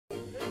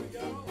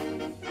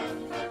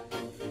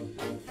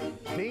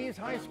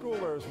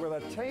schoolers with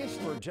a taste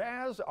for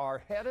jazz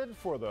are headed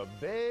for the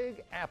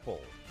Big Apple.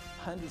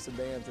 Hundreds of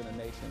bands in the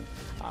nation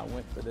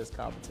went for this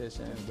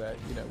competition, but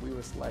we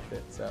were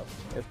selected, so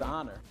it's an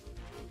honor.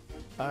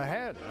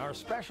 Ahead in our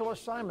special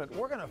assignment,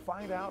 we're going to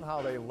find out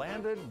how they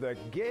landed the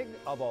gig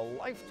of a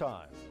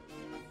lifetime.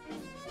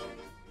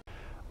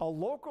 A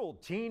local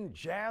teen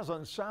jazz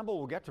ensemble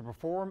will get to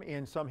perform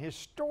in some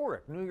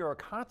historic New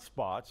York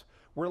hotspots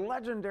where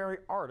legendary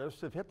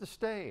artists have hit the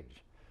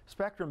stage.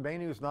 Spectrum Bay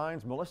News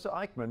 9's Melissa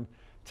Eichman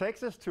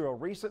takes us to a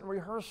recent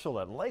rehearsal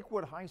at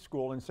Lakewood High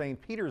School in St.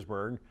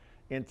 Petersburg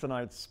in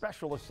tonight's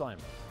special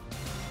assignment.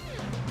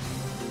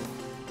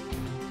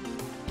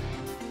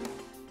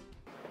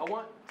 A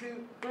 1,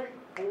 2, 3,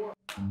 4.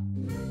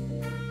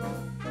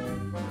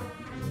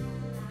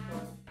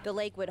 The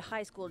Lakewood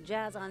High School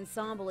Jazz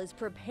Ensemble is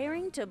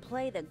preparing to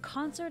play the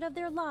concert of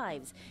their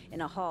lives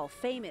in a hall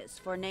famous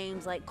for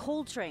names like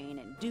Coltrane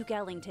and Duke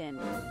Ellington.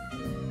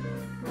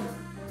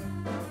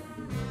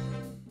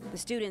 The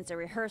students are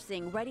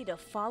rehearsing, ready to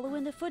follow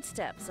in the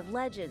footsteps of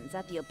legends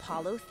at the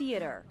Apollo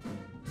Theater.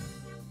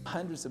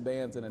 Hundreds of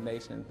bands in the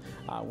nation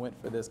went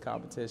for this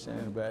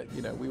competition, but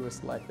we were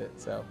selected,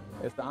 so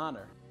it's an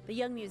honor. The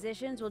young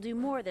musicians will do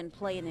more than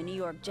play in the New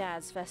York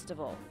Jazz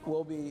Festival.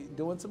 We'll be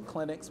doing some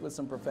clinics with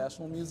some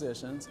professional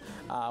musicians.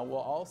 We'll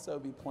also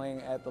be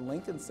playing at the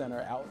Lincoln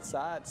Center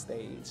outside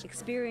stage.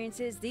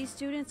 Experiences these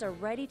students are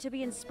ready to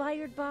be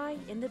inspired by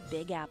in the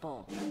Big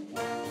Apple.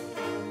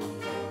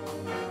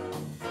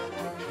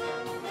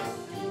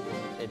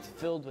 It's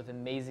filled with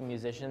amazing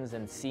musicians,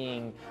 and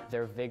seeing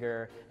their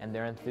vigor and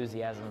their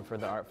enthusiasm for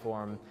the art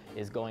form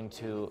is going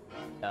to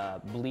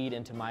bleed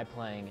into my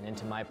playing and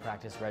into my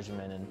practice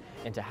regimen and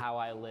into how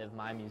I live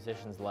my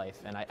musician's life.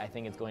 And I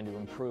think it's going to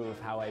improve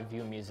how I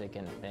view music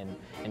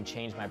and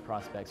change my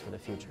prospects for the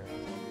future.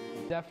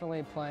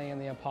 Definitely playing in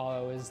the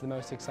Apollo is the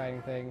most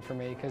exciting thing for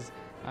me, because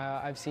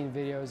I've seen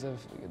videos of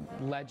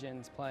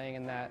legends playing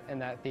in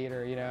that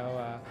theater.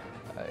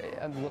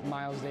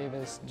 Miles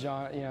Davis,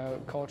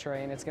 John,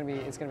 Coltrane. It's gonna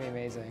be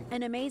amazing.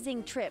 An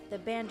amazing trip the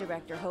band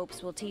director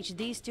hopes will teach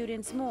these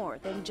students more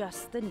than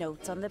just the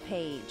notes on the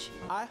page.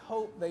 I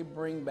hope they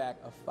bring back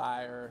a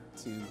fire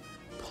to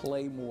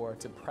play more,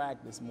 to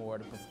practice more,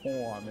 to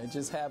perform, and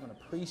just have an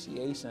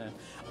appreciation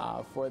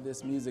for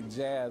this music,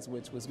 jazz,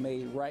 which was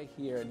made right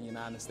here in the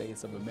United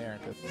States of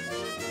America.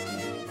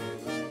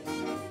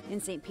 In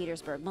St.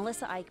 Petersburg,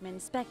 Melissa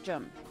Eichman,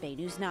 Spectrum, Bay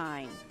News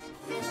 9.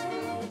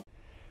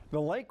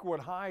 The Lakewood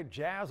High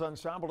Jazz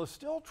Ensemble is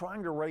still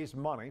trying to raise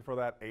money for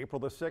that April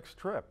the 6th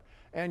trip,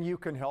 and you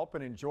can help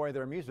and enjoy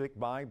their music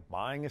by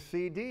buying a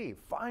CD.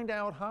 Find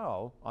out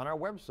how on our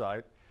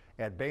website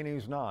at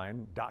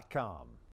baynews9.com.